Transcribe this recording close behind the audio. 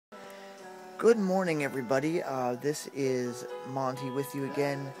Good morning, everybody. This is Monty with you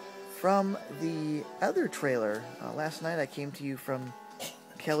again from the other trailer. Last night I came to you from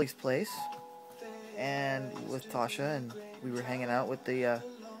Kelly's place and with Tasha, and we were hanging out with the,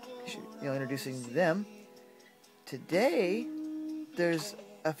 introducing them. Today, there's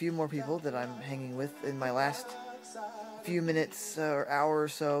a few more people that I'm hanging with in my last few minutes or hour or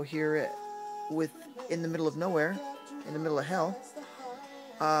so here in the middle of nowhere, in the middle of hell.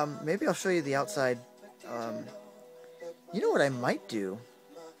 Maybe I'll show you the outside. You know what I might do?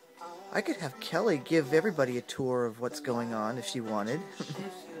 I could have Kelly give everybody a tour of what's going on if she wanted.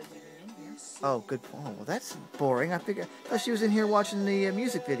 Oh, good. Oh, well, that's boring. I thought she was in here watching the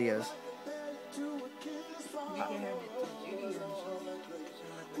music videos.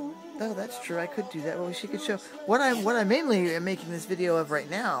 Oh, that's true. I could do that. Well, she could show what I mainly am making this video of right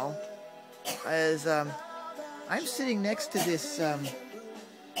now is I'm sitting next to this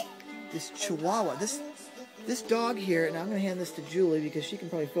chawawa. This dog here, and I'm going to hand this to Julie because she can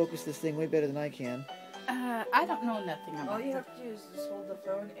probably focus this thing way better than I can. I don't know nothing about it. All you have to do is just hold the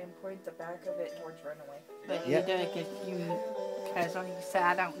phone and point the back of it towards Runaway. But yep. Because like you said,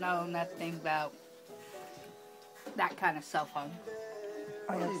 I don't know nothing about that kind of cell phone.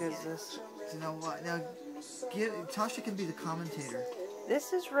 What is this? You know what? Now, Tasha can be the commentator.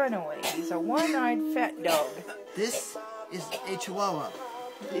 This is Runaway. He's a one-eyed fat dog. This is a chihuahua.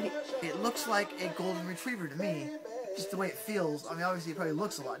 It looks like a golden retriever to me. Just the way it feels. I mean, obviously it probably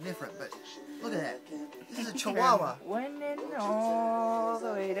looks a lot different, but look at that. This is a chihuahua. One and all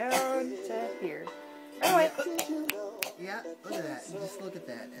the way down to here. Anyway. Yeah, look at that. Just look at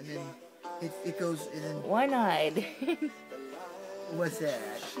that. And then it goes, and then... One-eyed. What's that?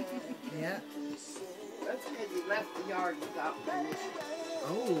 Yeah. That's because you left the yard without permission.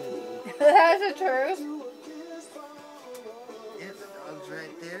 Oh. That's the truth. Yep, the dog's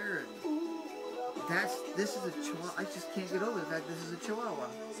right there. And this is a chihuahua. I just can't get over the fact this is a chihuahua.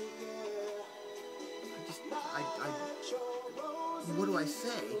 What do I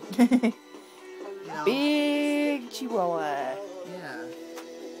say? Big chihuahua. Yeah.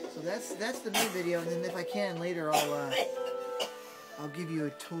 So that's the main video, and then if I can later, I'll give you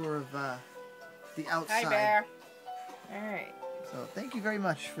a tour of the outside. Hi, Bear. All right. So thank you very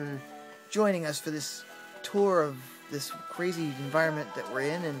much for joining us for this tour of this crazy environment that we're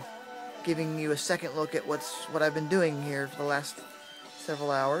in, and giving you a second look at what I've been doing here for the last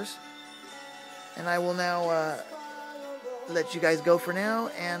several hours. And I will now let you guys go for now,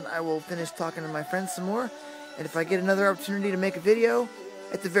 and I will finish talking to my friends some more. And if I get another opportunity to make a video,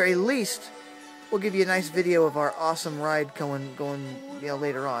 at the very least, we'll give you a nice video of our awesome ride going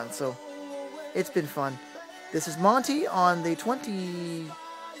later on. So it's been fun. This is Monty on the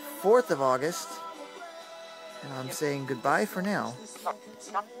 24th of August, and I'm saying goodbye for now.